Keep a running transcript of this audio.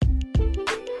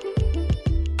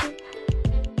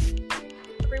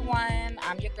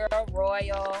I'm your girl,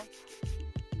 Royal.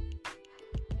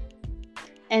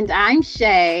 And I'm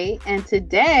Shay, and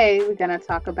today we're going to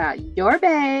talk about your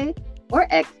bae or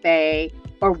ex-bae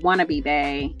or wannabe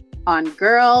bae on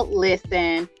Girl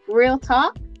Listen, real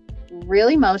talk, real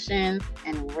emotions,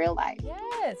 and real life.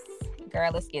 Yes.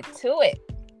 Girl, let's get to it.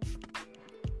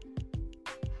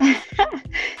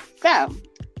 So,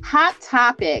 hot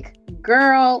topic,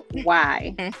 girl,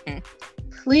 why?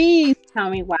 Please tell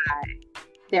me why.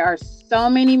 There are so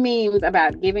many memes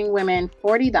about giving women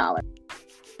 $40.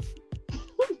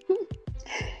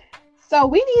 So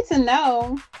we need to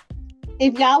know,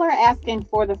 if y'all are asking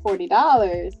for the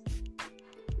 $40,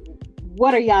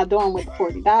 what are y'all doing with the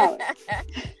 $40?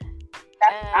 That's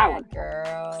our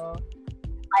girl.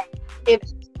 Like,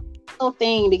 it's a whole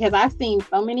thing, because I've seen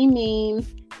so many memes,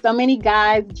 so many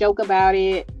guys joke about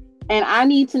it, and I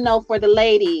need to know for the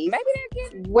ladies. Maybe they're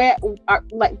getting where are,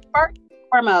 like, first and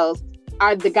foremost,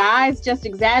 are the guys just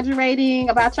exaggerating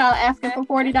about y'all asking for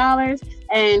 $40?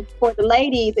 And for the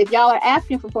ladies, if y'all are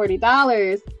asking for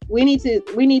 $40, we need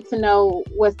to know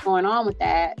what's going on with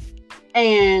that.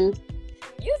 And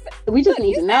we just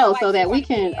need to know, so that we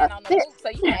can so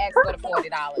you can ask for the $40.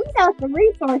 We got the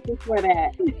resources for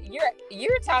that.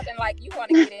 You're talking like you want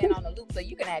to get in on the loop so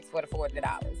you can ask for the $40.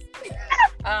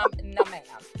 No, ma'am.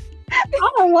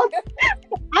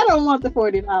 I don't want the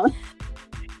 $40.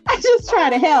 I just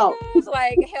try to help. It's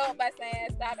like, help by saying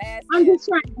stop asking. I'm just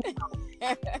trying to help.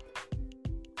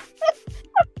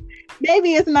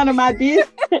 Maybe it's none of my business.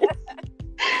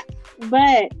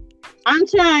 But I'm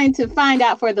trying to find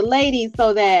out for the ladies,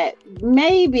 so that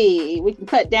maybe we can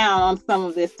cut down on some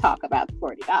of this talk about the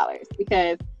 $40,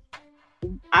 because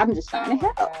I'm just trying to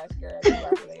help. Gosh,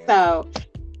 girl, So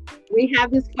we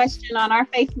have this question on our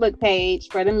Facebook page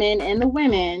for the men and the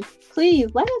women. Please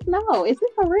let us know. Is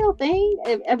this a real thing?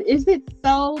 Is it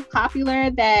so popular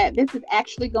that this is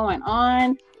actually going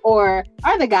on? Or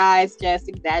are the guys just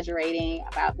exaggerating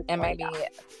about this? And maybe,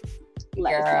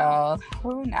 girl,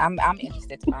 I'm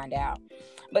interested to find out.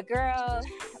 But girl,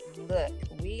 look,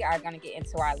 we are going to get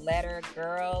into our letter.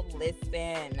 Girl,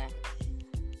 listen.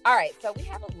 All right, so we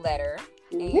have a letter,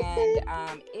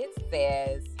 and it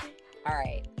says, all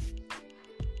right,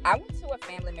 I went to a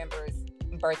family member's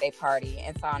birthday party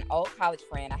and saw an old college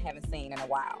friend I haven't seen in a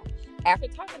while. After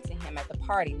talking to him at the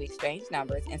party, we exchanged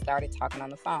numbers and started talking on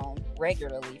the phone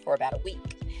regularly for about a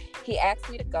week. He asked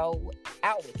me to go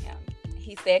out with him.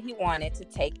 He said he wanted to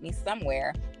take me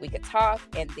somewhere we could talk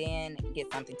and then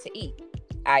get something to eat.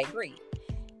 I agreed.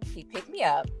 He picked me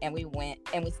up and we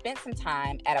spent some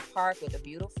time at a park with a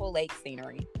beautiful lake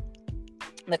scenery.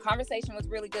 The conversation was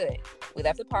really good. We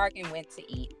left the park and went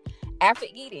to eat. After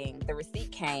eating, the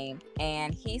receipt came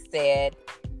and he said,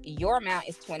 "Your amount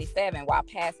is $27," while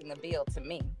passing the bill to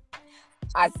me.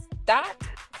 I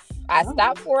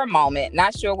stopped for a moment,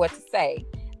 not sure what to say.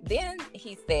 Then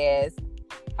he says,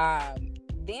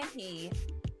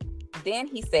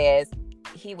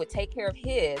 he would take care of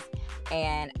his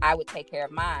and I would take care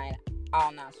of mine,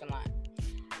 all nonchalant.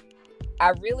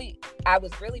 I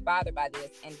was really bothered by this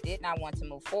and did not want to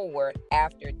move forward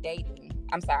after dating.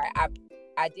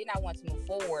 I did not want to move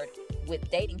forward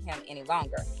with dating him any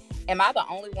longer. Am I the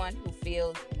only one who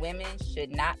feels women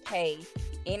should not pay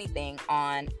anything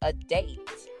on a date?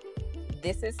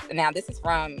 This is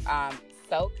from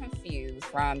So Confused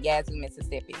from Yazoo,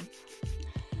 Mississippi.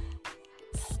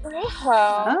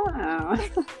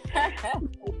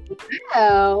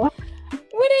 Oh.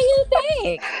 What do you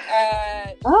think?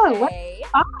 What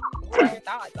are your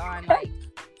thoughts on, like,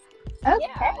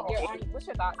 what's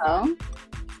your thoughts on?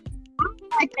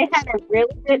 Like, they had a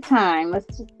really good time. Let's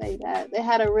just say that. They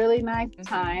had a really nice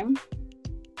time.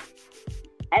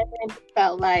 And then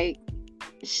felt like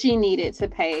she needed to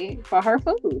pay for her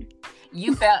food.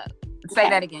 You felt, say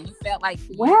that again. You felt like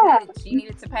she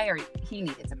needed to pay, or he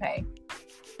needed to pay?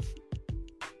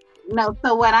 No,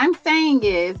 so what I'm saying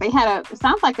is it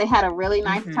sounds like they had a really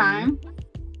nice time.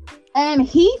 And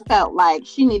he felt like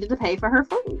she needed to pay for her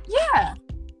food. Yeah.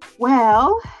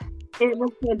 Well, it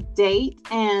was a date,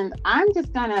 and I'm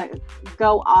just going to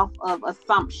go off of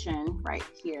assumption right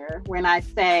here when I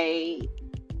say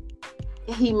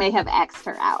he may have asked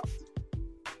her out.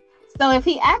 So if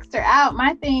he asked her out,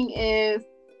 my thing is,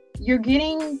 you're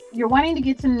wanting to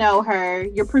get to know her,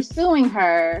 you're pursuing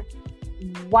her.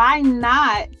 Why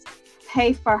not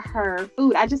pay for her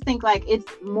food? I just think, like, it's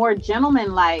more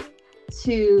gentlemanlike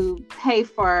to take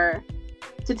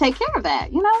care of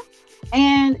that, you know?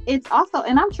 And it's also,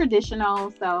 and I'm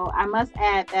traditional, so I must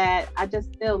add that I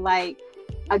just feel like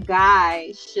a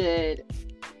guy should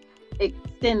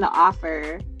extend the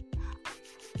offer,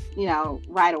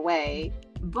 right away.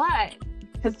 But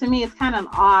Because to me, it's kind of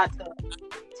odd to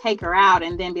take her out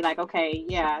and then be like, okay,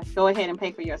 yeah, go ahead and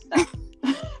pay for your stuff.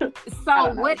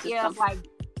 So what if like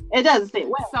it doesn't fit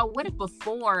well? So what if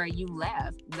before you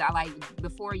left, like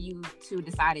before you two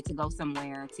decided to go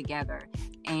somewhere together,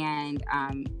 and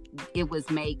it was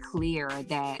made clear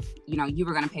that you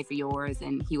were going to pay for yours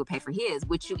and he would pay for his?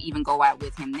 Would you even go out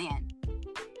with him then?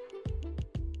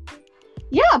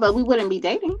 Yeah, but we wouldn't be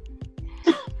dating.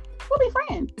 We'll be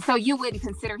friends. So you wouldn't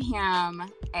consider him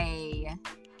a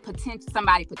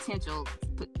potential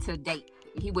to date?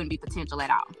 He wouldn't be potential at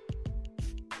all?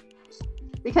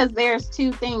 Because there's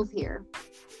two things here.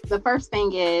 The first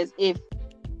thing is, if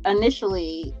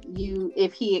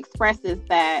he expresses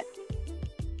that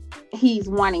he's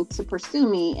wanting to pursue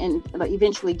me and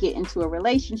eventually get into a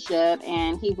relationship,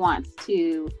 and he wants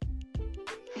to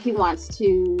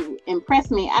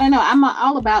impress me. I don't know. I'm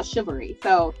all about chivalry.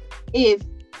 So if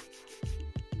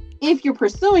you're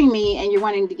pursuing me and you're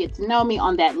wanting to get to know me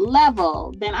on that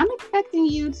level, then I'm expecting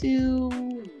you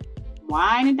to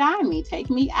wine and dine me, take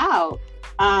me out.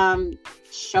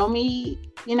 Show me,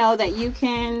 that you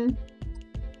can,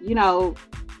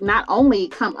 not only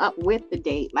come up with the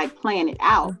date, like plan it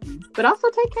out, but also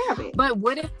take care of it. But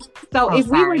what if? If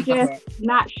we were just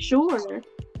not sure,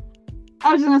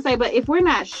 I was just gonna say, but if we're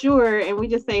not sure and we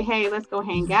just say, hey, let's go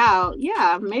hang out,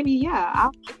 maybe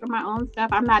I'll pay for my own stuff.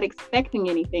 I'm not expecting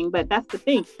anything, but that's the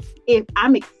thing. If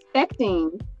I'm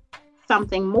expecting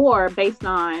something more based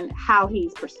on how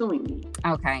he's pursuing me.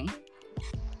 Okay.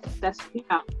 That's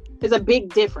there's a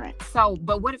big difference. So,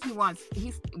 but what if what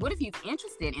if he's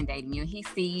interested in dating you? He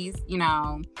sees,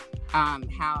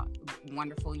 how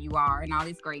wonderful you are and all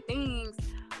these great things,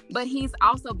 but he's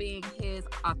also being his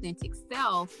authentic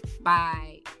self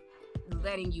by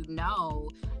letting you know.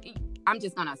 I'm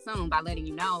just gonna assume by letting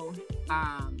you know.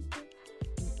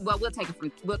 Well, we'll take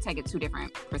it two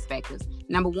different perspectives.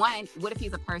 Number one, what if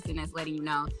he's a person that's letting you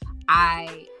know,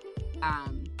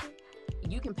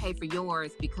 you can pay for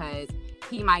yours because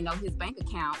he might know his bank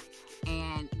account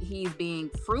and he's being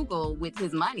frugal with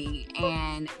his money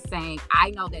and saying, I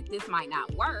know that this might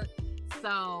not work,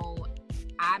 so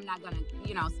I'm not going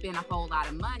to, spend a whole lot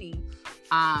of money.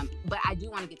 But I do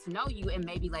want to get to know you, and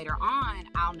maybe later on,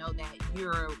 I'll know that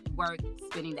you're worth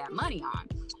spending that money on.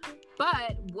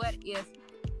 But what if,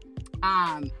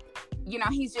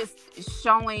 he's just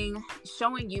showing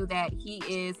you that he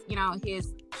is,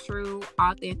 his true,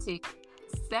 authentic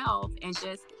self, and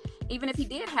just, even if he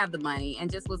did have the money and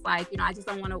just was like, I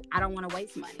don't want to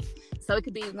waste money. So it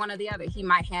could be one or the other. He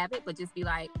might have it, but just be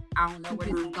like, I don't know where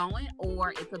this is going.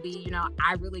 Or it could be,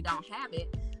 I really don't have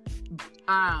it.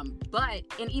 And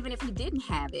even if he didn't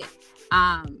have it,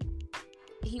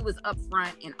 he was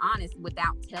upfront and honest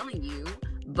without telling you.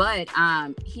 But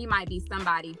he might be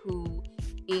somebody who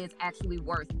is actually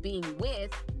worth being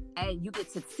with, and you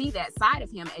get to see that side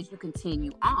of him as you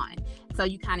continue on. So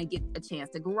you kind of get a chance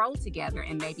to grow together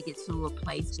and maybe get to a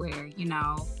place where,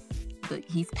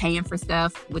 he's paying for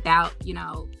stuff without,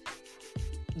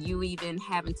 you even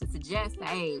having to suggest,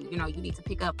 hey, you need to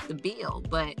pick up the bill,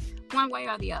 but one way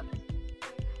or the other.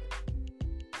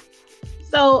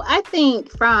 So I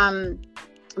think from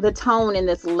the tone in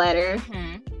this letter,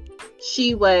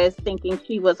 she was thinking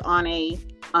she was on a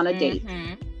date.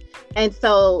 And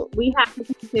so we have to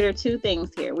consider two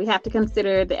things here. We have to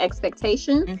consider the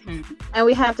expectations, and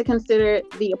we have to consider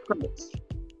the approach.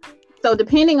 So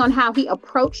depending on how he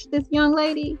approached this young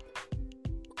lady,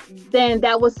 then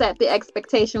that will set the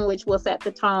expectation, which will set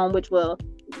the tone, which will,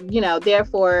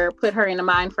 therefore put her in a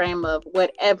mind frame of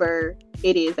whatever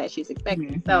it is that she's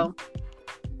expecting. So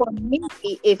for me,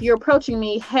 if you're approaching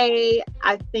me, hey,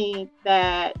 I think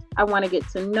that I want to get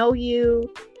to know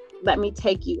you. Let me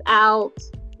take you out.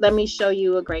 Let me show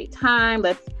you a great time.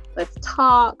 Let's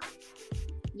talk.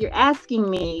 You're asking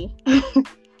me,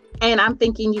 and I'm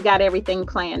thinking you got everything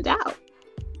planned out.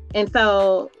 And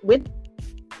so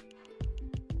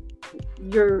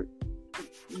you're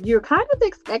kind of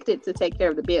expected to take care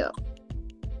of the bill.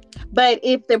 But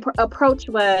if the approach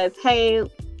was, hey,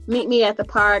 meet me at the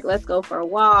park, let's go for a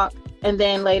walk, and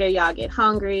then later y'all get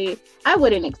hungry, I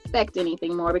wouldn't expect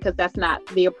anything more, because that's not,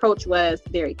 the approach was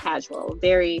very casual,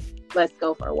 very, let's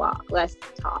go for a walk, let's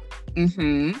talk. But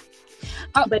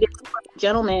if he was a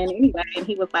gentleman anyway, and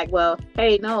he was like, well,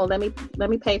 hey, no, let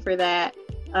me pay for that,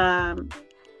 fine.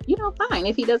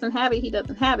 If he doesn't have it, he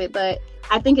doesn't have it. But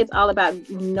I think it's all about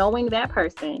knowing that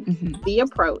person, the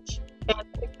approach, and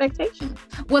expectations.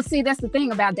 Well, see, that's the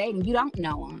thing about dating. You don't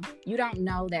know them. You don't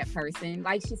know that person.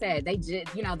 Like she said, they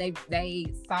just, they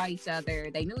saw each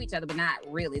other, they knew each other, but not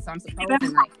really. So I'm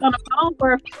supposing, like, on the phone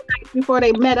for a few nights before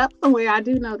they met up somewhere. I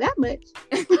do know that much.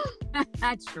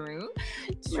 True.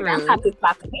 Like, I'm not just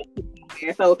about to take you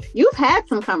somewhere. So you've had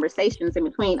some conversations in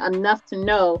between enough to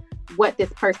know what this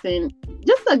person,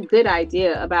 just a good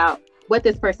idea about what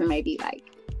this person may be like.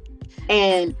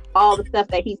 And all the stuff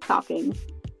that he's talking.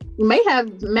 You may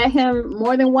have met him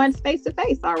more than once face to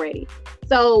face already.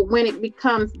 So when it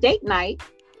becomes date night,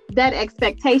 that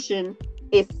expectation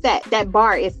is set. That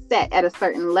bar is set at a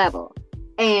certain level.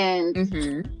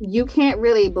 And you can't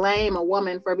really blame a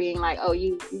woman for being like, oh,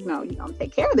 you know, you're going to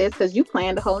take care of this because you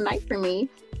planned the whole night for me.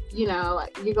 You know,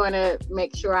 you're going to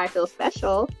make sure I feel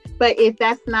special. But if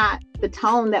that's not the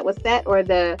tone that was set or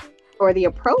the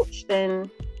approach,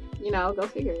 then, you know, go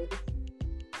figure it.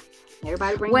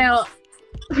 Everybody bring well,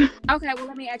 okay, well,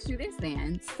 let me ask you this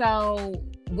then. So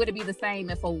would it be the same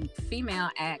if a female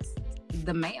asked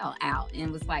the male out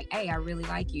and was like, hey, I really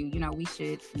like you. You know, we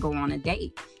should go on a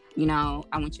date. You know,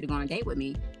 I want you to go on a date with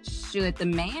me. Should the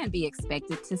man be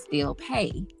expected to still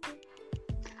pay?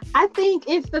 I think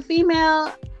if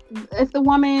the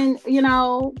woman, you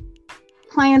know,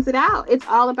 plans it out, it's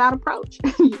all about approach.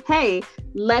 Hey,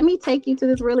 let me take you to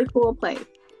this really cool place.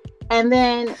 And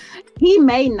then he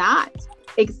may not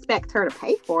expect her to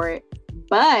pay for it,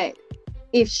 but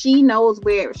if she knows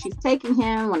where she's taking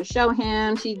him, want to show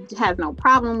him, she has no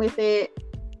problem with it,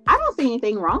 I don't see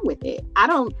anything wrong with it.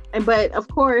 But of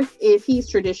course, if he's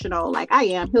traditional like I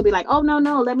am, he'll be like, oh, no,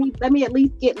 let me at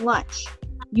least get lunch.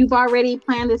 You've already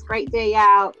planned this great day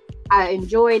out. I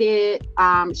enjoyed it.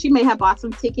 She may have bought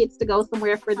some tickets to go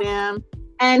somewhere for them.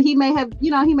 And he may have, you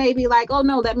know, he may be like, oh,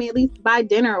 no, let me at least buy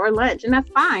dinner or lunch. And that's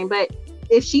fine. But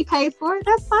if she pays for it,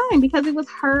 that's fine, because it was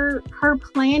her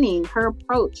planning, her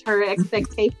approach, her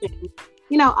expectation,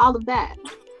 you know, all of that.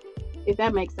 If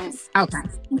that makes sense. Okay.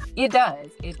 It does.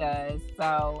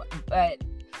 So, but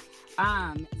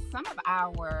some of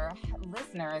our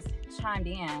listeners chimed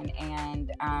in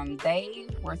and they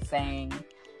were saying,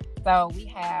 so we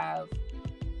have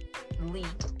Lee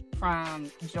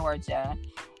from Georgia,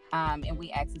 and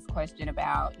we asked this question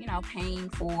about, you know, paying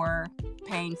for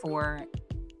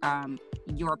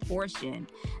your portion.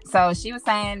 So she was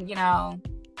saying, you know,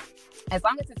 as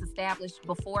long as it's established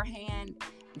beforehand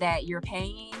that you're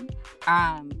paying,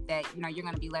 that, you know, you're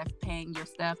going to be left paying your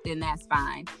stuff, then that's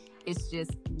fine. It's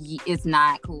just, it's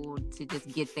not cool to just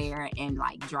get there and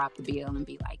like drop the bill and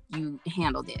be like, you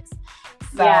handle this.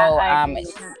 So,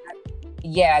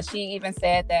 yeah, she even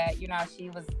said that, you know, she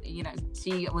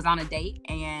was on a date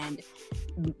and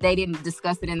they didn't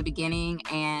discuss it in the beginning,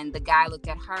 and the guy looked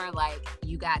at her like,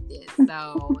 you got this.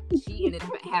 So she ended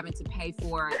up having to pay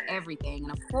for everything.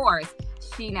 And of course,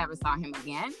 she never saw him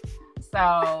again.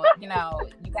 So, you know,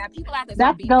 you got people out there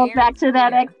that goes back to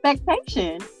that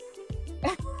expectation.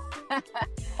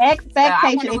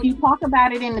 Expectation. If you talk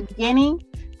about it in the beginning,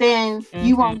 then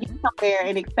you won't get somewhere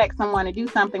and expect someone to do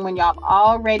something when y'all have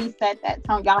already set that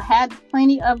tone. Y'all had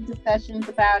plenty of discussions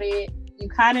about it. You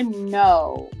kind of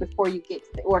know before you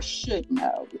get to, or should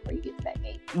know before you get to that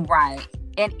date. Right.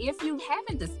 And if you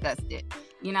haven't discussed it,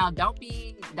 you know, don't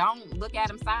look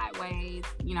at him sideways,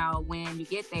 you know, when you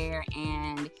get there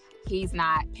and he's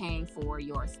not paying for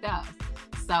your stuff.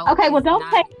 So okay, well, don't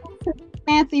take me to a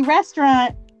fancy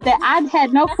restaurant that I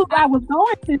had no clue I was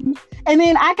going to, and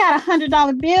then I got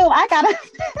 $100 bill. I gotta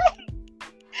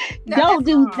don't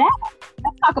do that.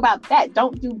 Let's talk about that.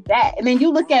 Don't do that. And then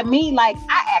you look at me like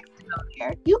I asked to go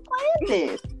there. You planned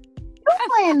this. You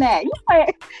planned that.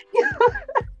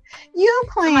 You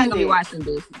planned Somebody gonna it. be washing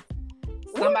dishes.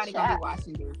 Somebody gonna be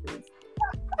washing dishes.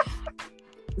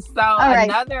 So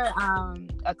another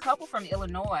a couple from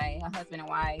Illinois, a husband and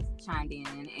wife, chimed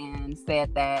in and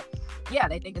said that, yeah,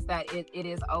 they think it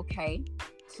is okay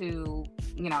to,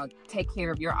 you know, take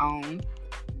care of your own.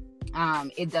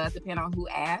 It does depend on who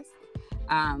asks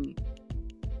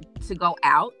to go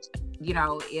out, you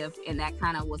know, and that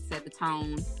kind of will set the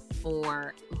tone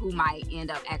for who might end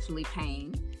up actually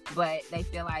paying. But they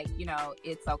feel like, you know,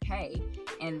 it's okay.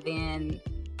 And then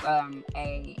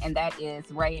and that is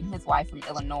Ray and his wife from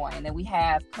Illinois. And then we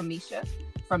have Kamisha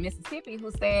from Mississippi,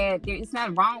 who said there's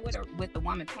nothing wrong with the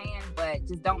woman paying, but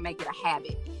just don't make it a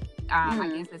habit. I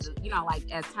guess it's, you know, like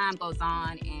as time goes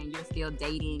on and you're still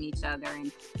dating each other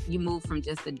and you move from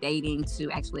just the dating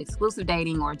to actually exclusive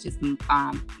dating, or just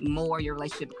more, your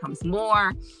relationship becomes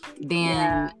more,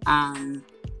 then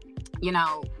you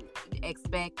know,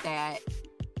 expect that,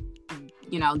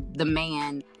 you know, the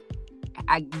man,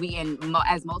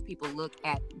 as most people look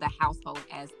at the household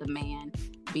as the man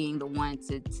being the one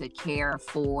to care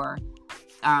for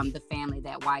the family,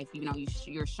 that wife, you know,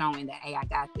 you're showing that, hey, I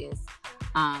got this,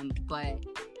 but,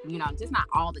 you know, just not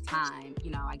all the time.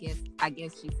 You know, I guess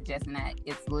she's suggesting that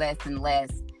it's less and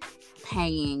less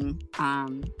paying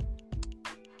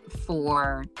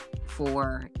for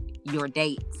your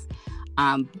dates.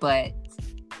 But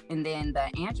and then the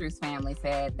Andrews family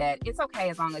said that it's okay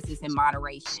as long as it's in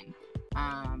moderation.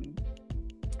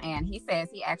 And he says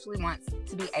he actually wants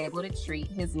to be able to treat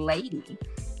his lady.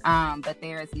 But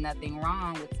there is nothing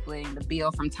wrong with splitting the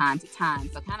bill from time to time.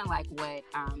 So kind of like what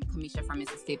Kamisha from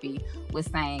Mississippi was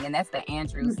saying, and that's the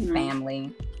Andrews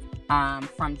family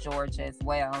from Georgia as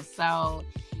well. So,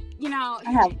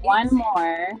 I have one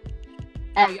more.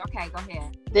 Okay, go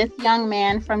ahead. This young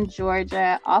man from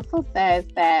Georgia also says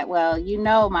that, well,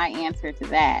 my answer to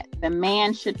that. The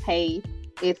man should pay.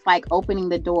 It's like opening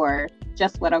the door,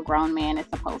 just what a grown man is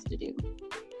supposed to do.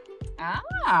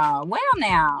 Oh, well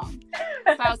now.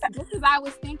 So just as I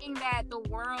was thinking that the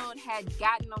world had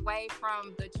gotten away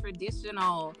from the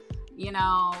traditional,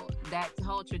 that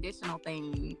whole traditional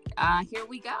thing, here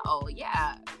we go.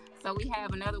 Yeah. So we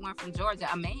have another one from Georgia,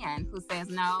 a man who says,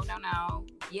 no.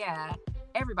 Yeah,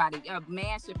 everybody, a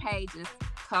man should pay, just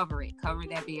cover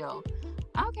that bill.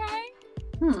 Okay.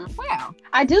 Well,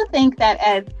 I do think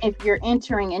that if you're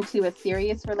entering into a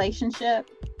serious relationship,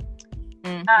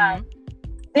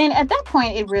 then at that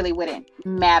point, it really wouldn't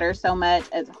matter so much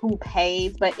as who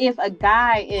pays. But if a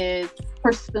guy is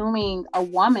pursuing a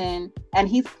woman and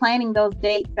he's planning those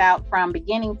dates out from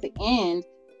beginning to end,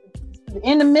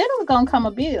 in the middle is going to come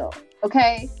a bill.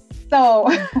 Okay. So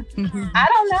I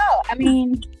don't know. I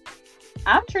mean,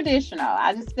 I'm traditional.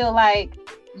 I just feel like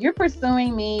you're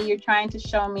pursuing me. You're trying to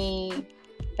show me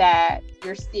that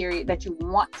you're serious, that you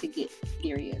want to get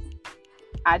serious.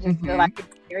 I just feel like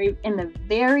in the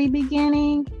very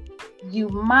beginning, you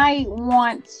might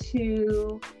want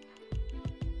to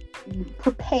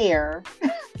prepare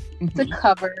to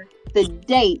cover the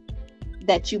date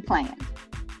that you planned.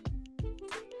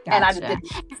 Gotcha. And I just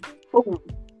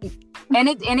and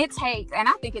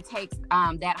I think it takes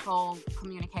that whole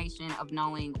communication of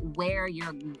knowing where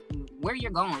you're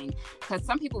going, because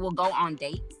some people will go on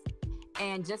dates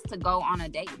and just to go on a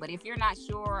date, but if you're not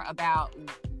sure about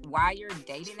why you're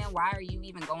dating them, why are you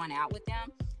even going out with them,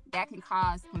 that can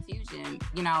cause confusion.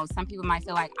 Some people might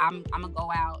feel like I'm gonna go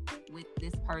out with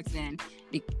this person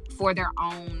for their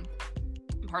own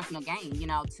personal gain,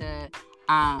 to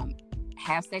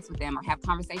have sex with them or have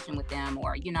conversation with them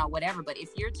or whatever. But if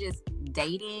you're just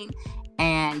dating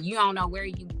and you don't know where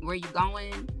you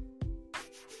going,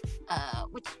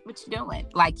 what you doing?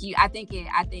 Like I think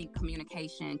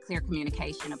clear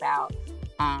communication about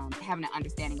having an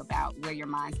understanding about where your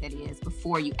mindset is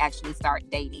before you actually start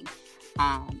dating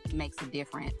makes a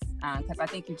difference. Because I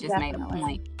think you just made a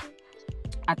point.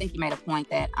 I think you made a point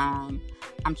that I'm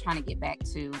trying to get back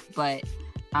to, but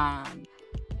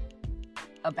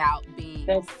about being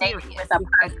serious.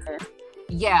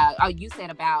 Yeah, you said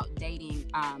about dating,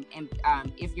 and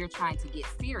if you're trying to get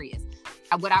serious.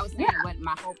 What I was saying, what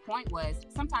my whole point was,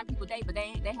 sometimes people date, but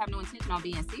they have no intention on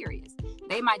being serious.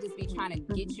 They might just be trying to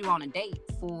get you on a date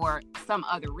for some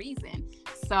other reason.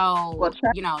 So,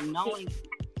 knowing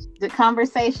the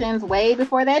conversations way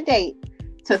before that date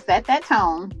to set that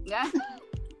tone. Yeah.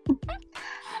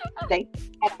 They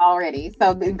already.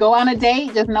 So go on a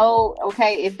date, just know,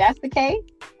 okay, if that's the case,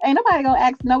 ain't nobody gonna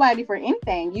ask nobody for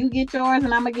anything. You get yours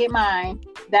and I'm gonna get mine.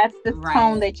 That's the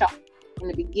tone that y'all in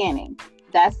the beginning.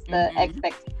 That's the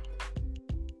expectation.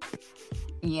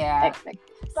 Yeah.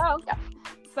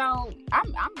 So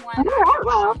I'm one.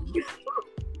 Well,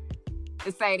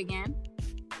 say it again.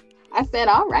 I said,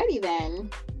 alrighty then.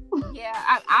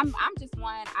 Yeah, I'm just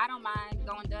one. I don't mind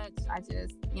going Dutch. I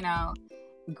just,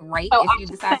 great if you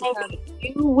decide to come.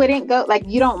 You wouldn't go, like,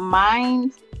 you don't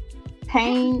mind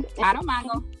paying? I don't mind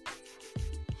going.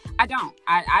 I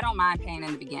don't mind paying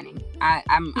in the beginning.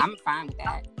 I'm fine with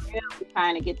that. I'm really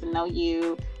trying to get to know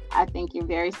you. I think you're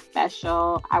very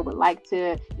special. I would like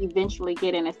to eventually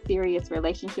get in a serious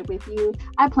relationship with you.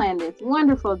 I planned this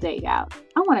wonderful date out.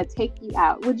 I want to take you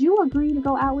out. Would you agree to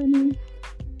go out with me?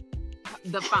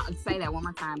 Say that one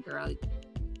more time, girl.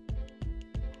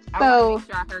 I want to make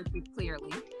sure I heard you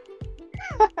clearly.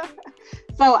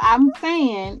 So I'm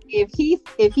saying, if he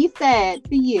said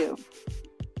to you,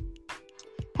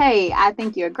 hey, I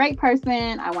think you're a great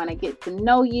person. I want to get to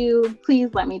know you. Please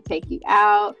let me take you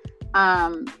out.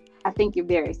 I think you're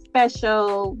very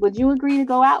special. Would you agree to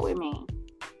go out with me?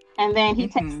 And then he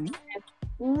takes you to this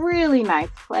really nice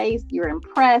place. You're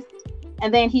impressed.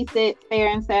 And then he sits there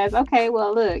and says, okay,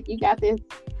 well, look, you got this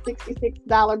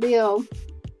 $66 bill.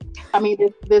 I mean,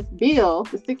 this bill,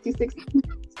 the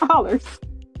 $66.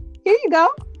 Here you go.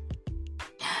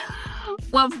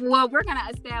 Well, we're going to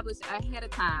establish ahead of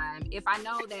time. If I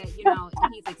know that,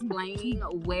 he's explaining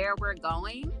where we're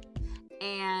going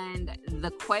and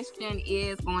the question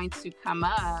is going to come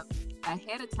up,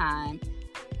 ahead of time,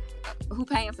 who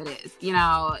paying for this?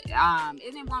 And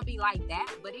it won't be like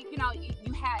that, but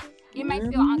it may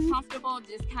feel uncomfortable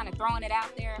just kind of throwing it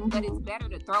out there, but it's better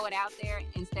to throw it out there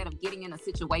instead of getting in a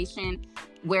situation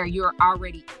where you're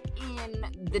already in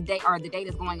the date, or the date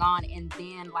is going on, and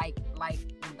then like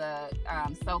the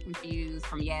So Confused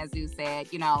from Yazoo said,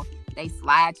 they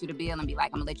slide you the bill and be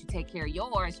like, I'm gonna let you take care of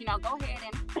yours. Go ahead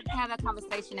and have that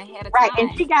conversation ahead of time. Right,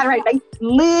 and she got it right. They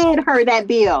slid her that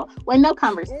bill with no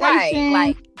conversation.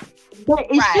 Right, but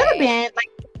it should have been like,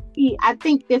 I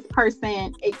think this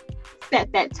person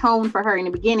set that tone for her in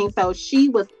the beginning, so she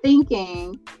was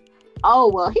thinking,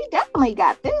 oh well, he definitely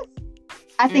got this.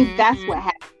 I think that's what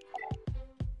happened.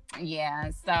 Yeah,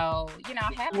 so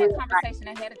have that conversation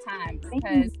ahead of time,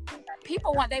 because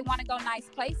people want to go nice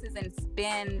places and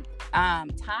spend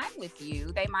time with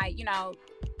you. They might,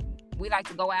 we like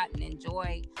to go out and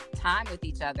enjoy time with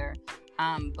each other,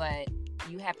 but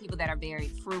you have people that are very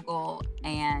frugal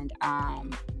and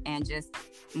just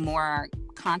more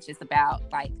conscious about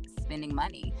like spending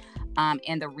money,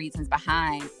 and the reasons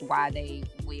behind why they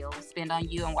will spend on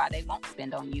you and why they won't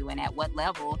spend on you, and at what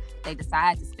level they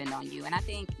decide to spend on you. And I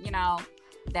think,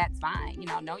 that's fine.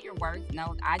 Know your worth.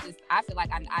 I feel like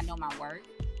I know my worth.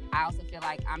 I also feel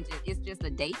like it's just a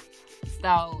date.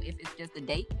 So if it's just a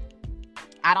date,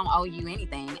 I don't owe you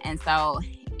anything. And so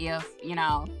if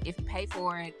you pay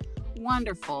for it,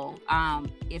 wonderful.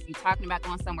 If you're talking about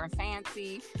going somewhere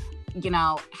fancy,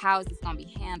 how is this gonna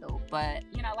be handled? But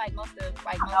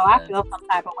I feel some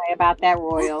type of way about that,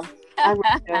 Royal. I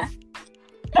really do.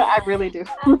 I really do.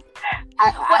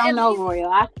 I don't know,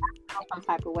 Royal. I feel some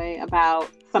type of way about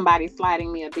somebody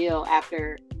sliding me a bill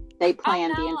after they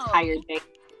planned the entire day.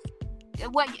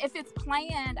 Well, if it's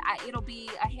planned, it'll be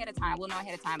ahead of time. We'll know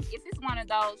ahead of time. If it's one of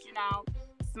those,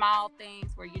 small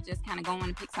things where you're just kind of going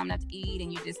to pick something up to eat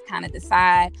and you just kind of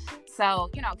decide. So,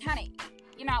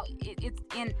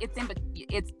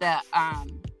 it's the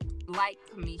like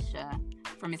Kamisha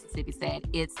from Mississippi said,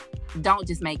 it's don't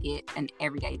just make it an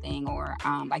everyday thing, or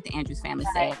like the Andrews family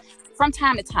said, from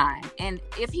time to time. And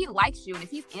if he likes you and if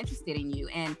he's interested in you,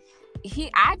 and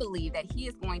I believe that he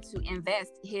is going to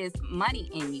invest his money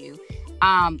in you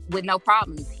with no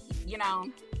problems,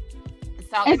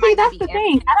 So and see, that's the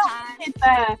thing.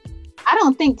 I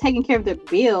don't think taking care of the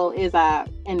bill is a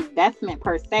investment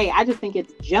per se. I just think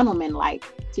it's gentleman-like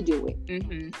to do it.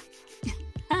 Mm-hmm.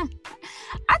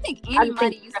 I think any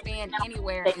money you spend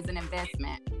anywhere is an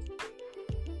investment.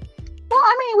 Well,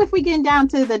 I mean, if we get down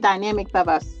to the dynamics of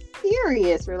a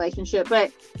serious relationship,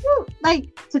 but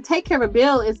like to take care of a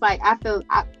bill is like, I feel,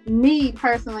 me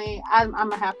personally, I'm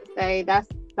gonna have to say that's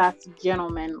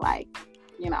gentleman-like,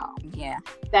 Yeah.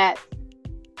 That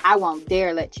I won't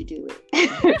dare let you do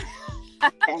it.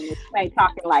 And it's like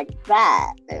talking like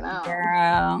that,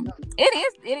 Girl, it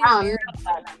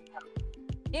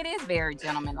is very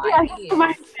gentleman-like.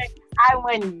 Yeah, I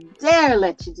wouldn't dare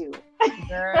let you do it.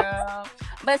 Girl.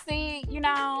 But see,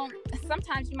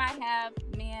 sometimes you might have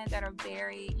men that are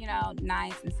very,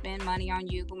 nice and spend money on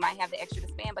you, who might have the extra to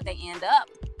spend, but they end up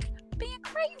being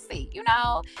crazy.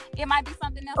 It might be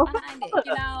something else behind it,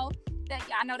 that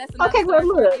I know that's another story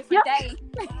for a different day.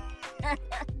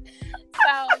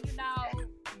 So,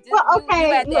 just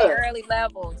you at the early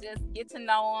level, just get to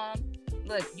know them.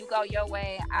 Look, you go your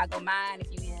way, I go mine.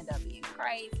 If you end up being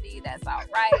crazy, that's all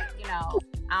right.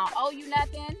 I don't owe you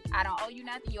nothing. I don't owe you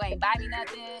nothing. You ain't buy me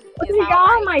nothing.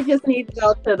 Y'all might just need to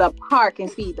go to the park and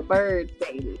feed the birds,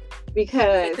 baby,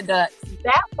 because that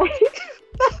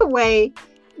way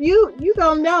you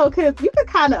gonna know, because you can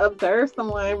kind of observe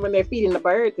someone when they're feeding the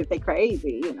birds if they're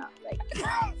crazy,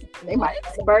 they might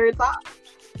let the birds off.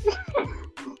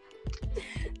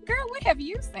 Girl, what have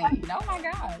you seen? Oh my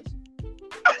gosh.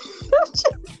 I'm just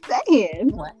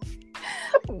saying.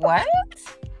 What?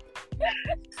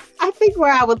 I think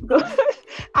where I was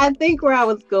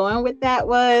going with that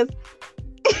was,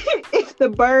 if the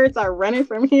birds are running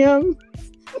from him,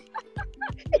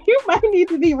 you might need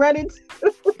to be running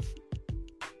too.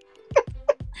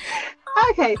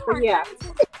 Okay, so yeah.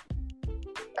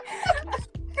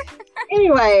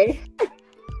 Anyway.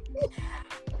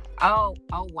 Oh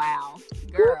wow,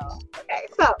 girl. Okay,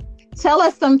 so tell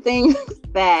us some things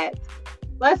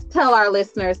let's tell our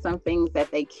listeners some things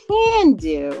that they can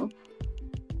do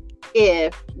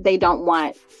if they don't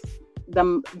want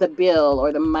the bill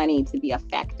or the money to be a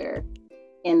factor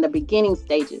in the beginning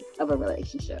stages of a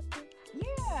relationship.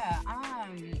 Yeah,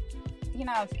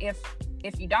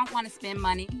 if you don't want to spend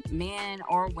money, men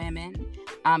or women,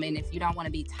 and if you don't want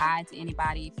to be tied to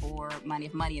anybody for money,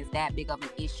 if money is that big of an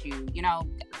issue,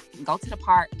 go to the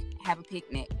park, have a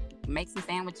picnic, make some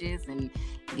sandwiches and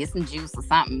get some juice or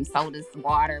something, sodas,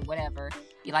 water, whatever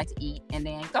you like to eat, and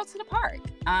then go to the park,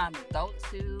 go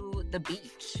to the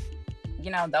beach.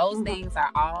 Those things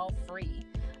are all free.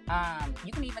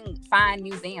 You can even find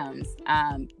museums,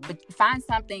 but find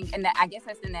something, and I guess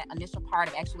that's in that initial part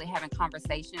of actually having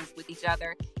conversations with each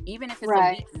other, even if it's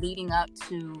a week leading up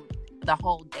to the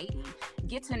whole dating.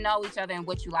 Get to know each other and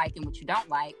what you like and what you don't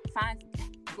like.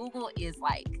 Google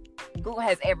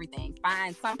has everything.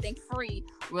 Find something free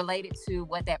related to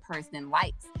what that person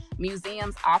likes.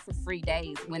 Museums offer free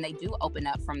days when they do open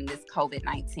up from this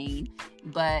COVID-19.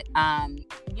 But,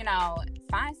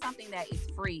 find something that is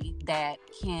free that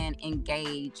can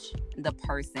engage the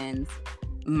person's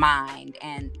mind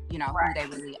and, who they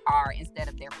really are instead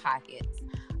of their pockets.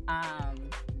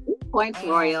 Points,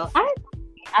 Royal.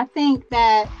 I think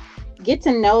that get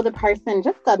to know the person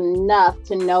just enough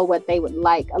to know what they would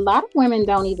like. A lot of women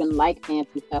don't even like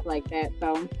fancy stuff like that.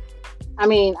 So, I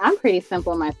mean, I'm pretty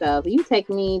simple myself. You take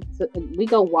me we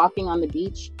go walking on the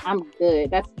beach, I'm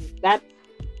good. That's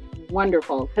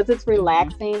wonderful because it's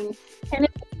relaxing and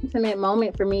it's an intimate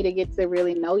moment for me to get to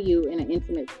really know you in an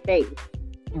intimate space.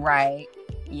 Right.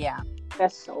 Yeah.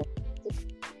 That's so.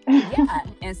 Yeah.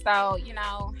 And so,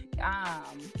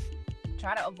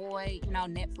 try to avoid,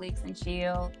 Netflix and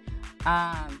chill.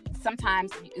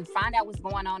 Sometimes you find out what's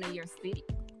going on in your city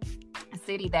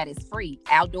that is free.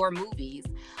 Outdoor movies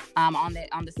on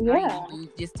the screen. Yeah. You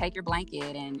just take your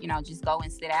blanket and just go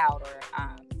and sit out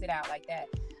like that.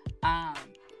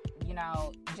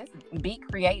 Just be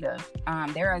creative.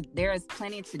 There is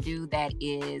plenty to do that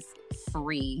is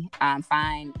free.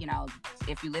 Find,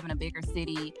 if you live in a bigger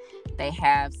city, they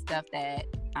have stuff that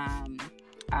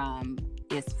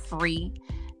is free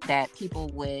that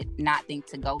people would not think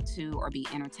to go to or be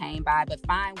entertained by. But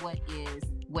find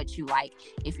what you like.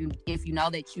 If you know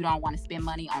that you don't want to spend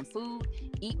money on food,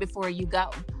 eat before you go,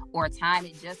 or time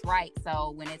it just right.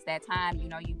 So when it's that time,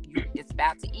 it's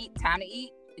about to eat, time to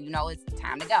eat. It's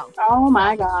time to go. Oh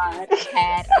my God!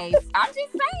 I'm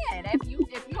just saying, if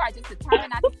you are just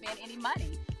determined not to spend any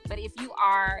money, but if you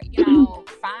are,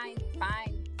 find.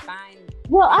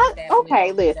 Well,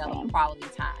 listen. Quality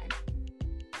time.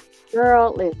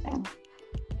 Girl, listen.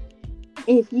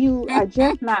 If you are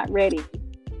just not ready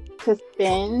to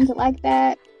spend like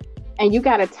that, and you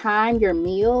gotta time your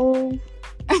meals,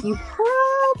 you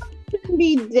probably shouldn't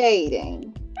be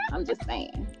dating. I'm just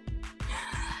saying.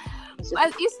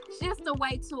 It's just a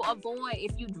way to avoid,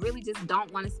 if you really just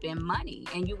don't want to spend money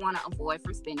and you want to avoid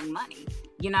from spending money,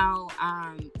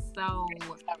 so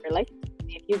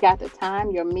if you got to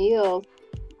time your meals,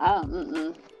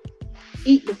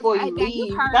 eat before you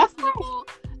leave. That's people,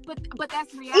 but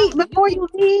that's reality. Eat before you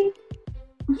leave.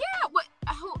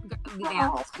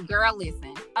 Yeah, girl,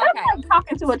 listen. Okay, I'm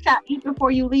talking to a child. Eat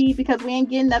before you leave because we ain't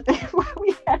getting nothing while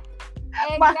we at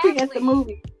the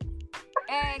movie.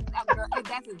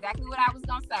 That's exactly what I was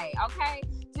gonna say. Okay,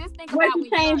 just think what about you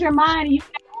change your mind and you say,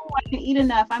 "Oh, I can eat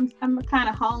enough. I'm kind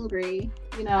of hungry."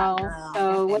 Girl,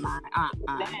 so what?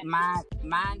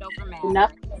 Mind over matter.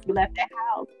 Enough. You left the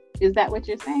house. Is that what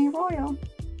you're saying, Royal?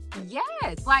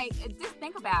 Yes. Like, just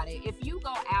think about it. If you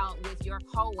go out with your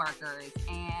coworkers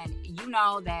and you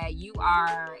know that you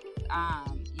are,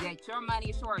 that your money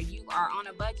is short, you are on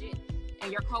a budget,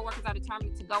 and your coworkers are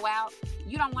determined to go out,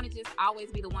 you don't want to just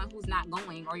always be the one who's not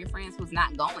going, or your friends who's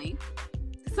not going.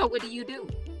 So what do?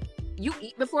 You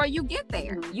eat before you get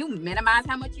there. Mm-hmm. You minimize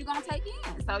how much you're going to take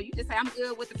in. So you just say, I'm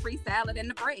good with the free salad and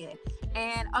the bread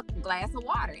and a glass of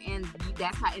water. And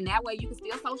in that way you can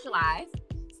still socialize,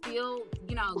 still,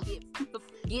 get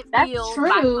filled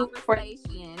by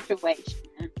conversation.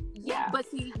 Yeah. But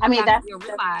see, that's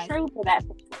true for that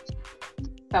situation.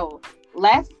 So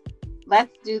let's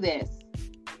do this.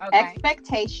 Okay.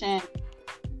 Expectations,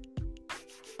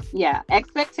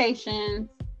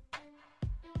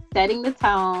 setting the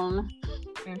tone,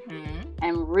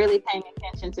 and really paying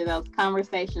attention to those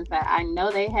conversations that I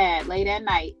know they had late at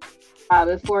night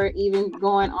before even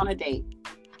going on a date.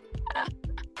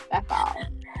 That's all.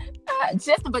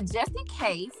 Just in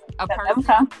case a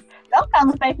person, those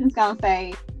conversations gonna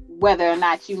say whether or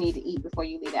not you need to eat before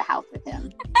you leave the house with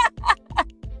him.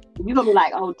 You're gonna be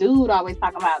like, "Oh, dude, always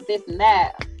talking about this and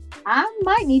that." I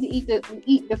might need to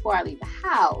eat before I leave the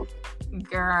house,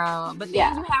 girl. But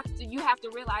then you have to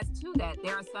realize too that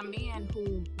there are some men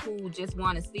who just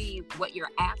want to see what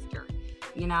you're after,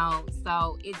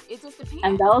 So it just depends.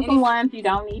 And those are the ones you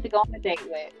don't need to go on a date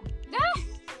with,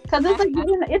 because it's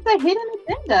a hidden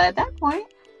agenda at that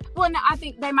point. Well, no, I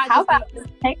think they might. How about just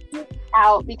take me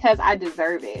out because I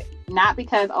deserve it? not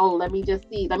because, oh, let me test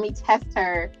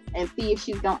her and see if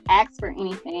she's going to ask for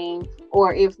anything,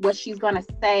 or if what she's going to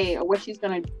say or what she's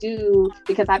going to do,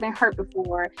 because I've been hurt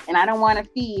before and I don't want to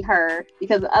feed her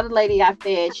because the other lady I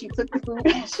fed, she took the food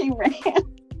and she ran. We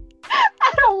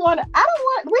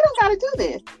don't got to do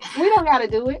this. We don't got to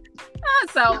do it.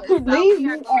 So leave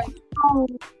me at home.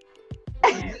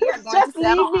 Just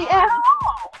leave me at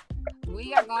home.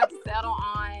 We are going to settle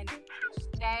on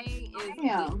Shay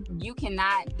you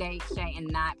cannot date Shay and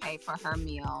not pay for her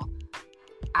meal.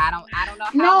 I don't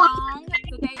know how long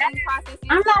the dating process is.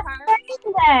 I'm not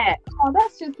saying that. Oh,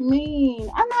 that's just mean.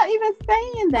 I'm not even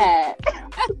saying that.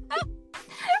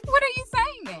 What are you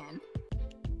saying then?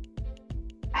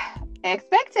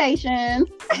 Expectations.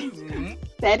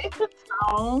 Setting the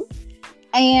tone,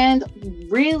 and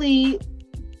really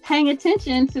paying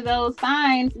attention to those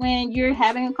signs when you're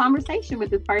having a conversation with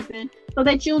this person, so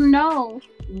that you'll know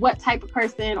what type of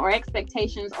person or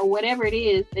expectations or whatever it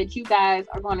is that you guys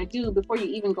are going to do before you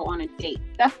even go on a date.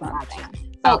 That's what I'm saying.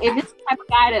 So if it's the type of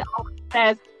guy that always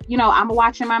says, I'm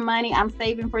watching my money, I'm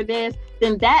saving for this,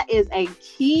 then that is a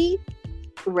key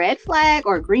red flag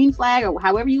or green flag, or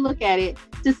however you look at it,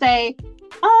 to say,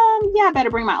 I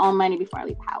better bring my own money before I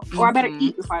leave the house, or I better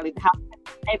eat before I leave the house.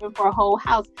 Saving for a whole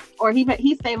house, or he's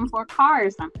saving for a car or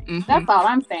something. That's all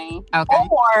I'm saying. Okay.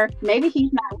 Or maybe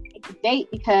he's not ready to date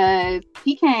because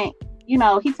he can't,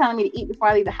 he's telling me to eat before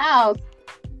I leave the house.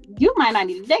 You might not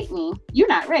need to date me. You're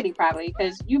not ready probably,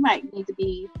 because you might need to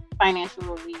be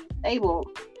financially stable,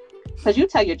 because you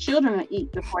tell your children to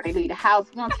eat before they leave the house.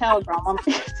 You don't tell a grown woman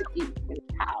to eat in the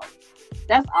house.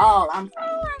 That's all I'm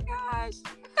saying. Oh my gosh.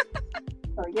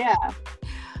 So yeah.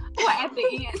 Well,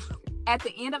 at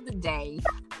the end of the day,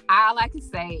 all I can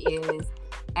say is,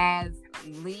 as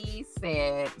Lee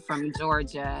said from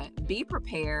Georgia, be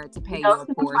prepared to pay your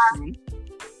portion.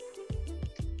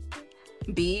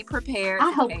 Be prepared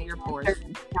to pay your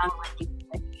portion.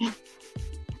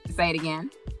 Say it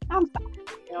again. I'm sorry.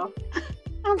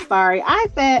 I'm sorry. I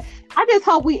just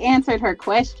hope we answered her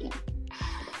question.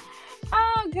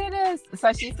 Oh goodness.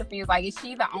 So she's confused. Like, is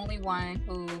she the only one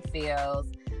who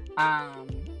feels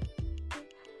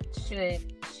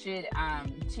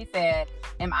she said,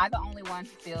 am I the only one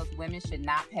who feels women should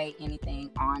not pay anything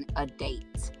on a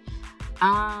date?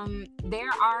 I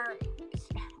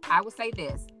would say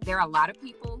this. There are a lot of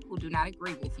people who do not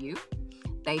agree with you.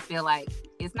 They feel like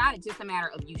it's not just a matter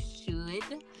of you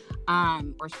should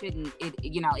or shouldn't.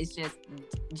 It's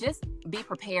just be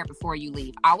prepared before you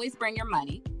leave. Always bring your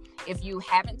money. If you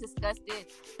haven't discussed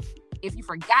it, if you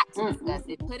forgot to discuss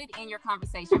it, put it in your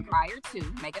conversation prior to.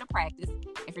 Make it a practice.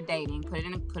 If you're dating, put it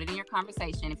in your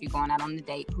conversation. If you're going out on the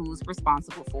date, who's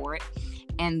responsible for it?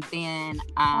 And then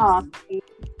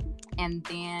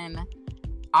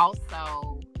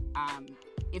also,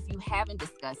 if you haven't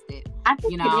discussed it, I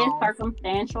think it is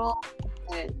circumstantial.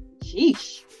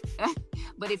 Sheesh.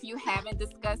 But if you haven't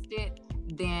discussed it,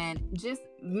 then just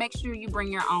make sure you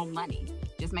bring your own money.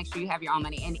 Just make sure you have your own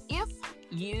money. And if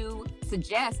you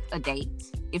suggest a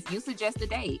date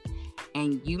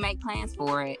and you make plans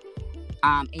for it,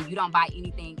 and you don't buy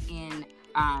anything in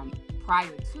prior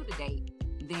to the date,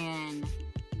 then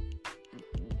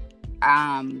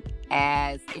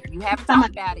as if you haven't talked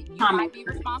about it, you might be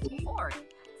responsible for it.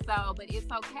 So, but it's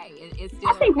okay. It's still.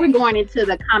 I think we're going into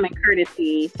the common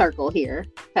courtesy circle here,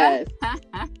 because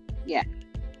yeah,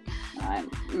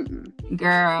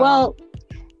 girl. Well,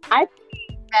 I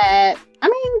think that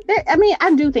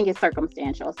I do think it's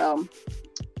circumstantial. So,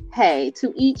 hey,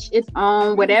 to each its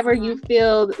own. Whatever you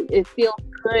feel, it feels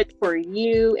good for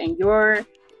you and your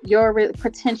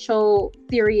potential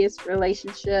serious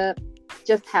relationship.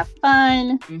 Just have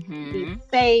fun, be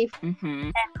safe,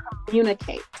 and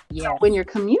communicate. Yeah. So when you're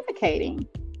communicating,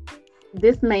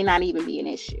 this may not even be an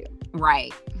issue.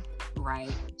 Right.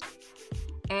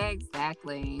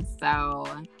 Exactly. So,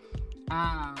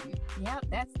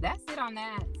 that's it on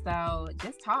that. So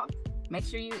just talk. Make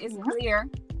sure it's clear.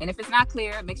 And if it's not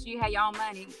clear, make sure you have your own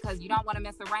money, because you don't want to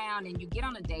mess around and you get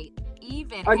on a date just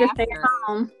stay at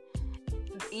home.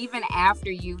 Even after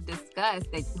you've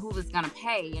discussed that who is going to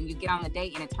pay, and you get on the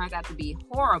date and it turns out to be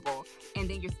horrible, and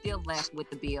then you're still left with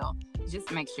the bill.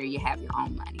 Just make sure you have your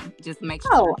own money. Just make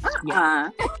sure.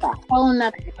 It's a whole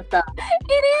nother episode.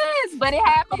 It is, but it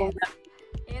happens.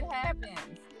 It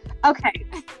happens. Okay.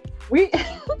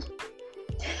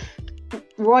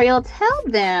 Royal, tell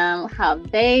them how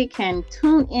they can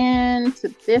tune in to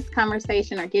this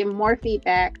conversation or get more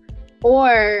feedback,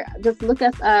 or just look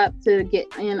us up to get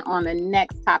in on the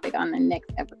next topic on the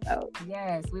next episode.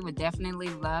 Yes, we would definitely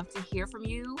love to hear from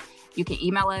you. You can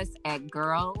email us at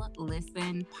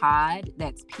girllistenpod,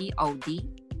 that's POD,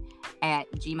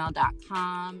 at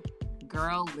gmail.com,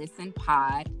 Girl Listen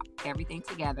Pod, everything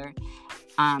together,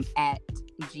 at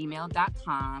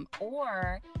gmail.com,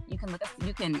 or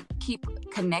you can keep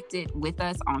connected with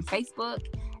us on Facebook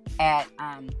at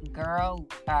Girl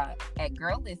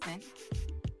Listen.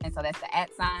 And so that's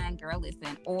the @ Girl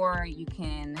Listen, or you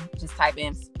can just type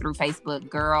in through Facebook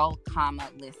Girl,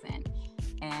 Listen,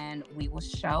 and we will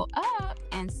show up.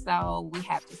 And so we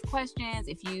have just questions.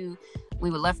 We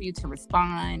would love for you to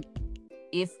respond.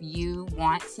 If you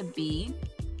want to be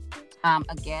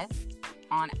a guest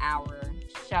on our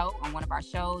show, on one of our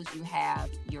shows, you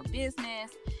have your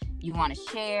business, you want to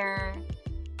share.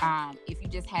 If you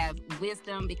just have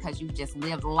wisdom because you just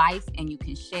lived life and you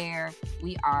can share,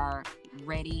 we are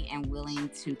ready and willing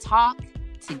to talk,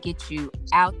 to get you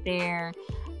out there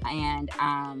and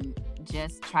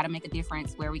just try to make a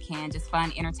difference where we can. Just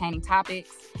fun, entertaining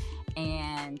topics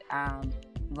and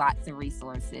lots of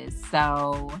resources.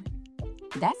 So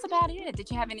that's about it. Did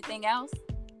you have anything else?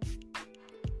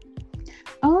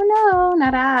 Oh, no,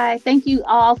 not I. Thank you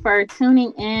all for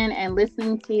tuning in and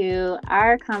listening to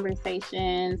our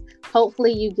conversations.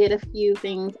 Hopefully you get a few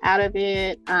things out of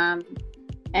it.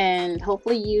 And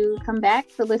hopefully you come back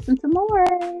to listen to more.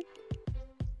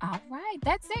 All right.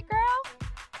 That's it, girl.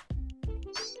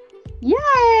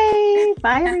 Yay.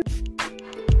 Bye, everybody.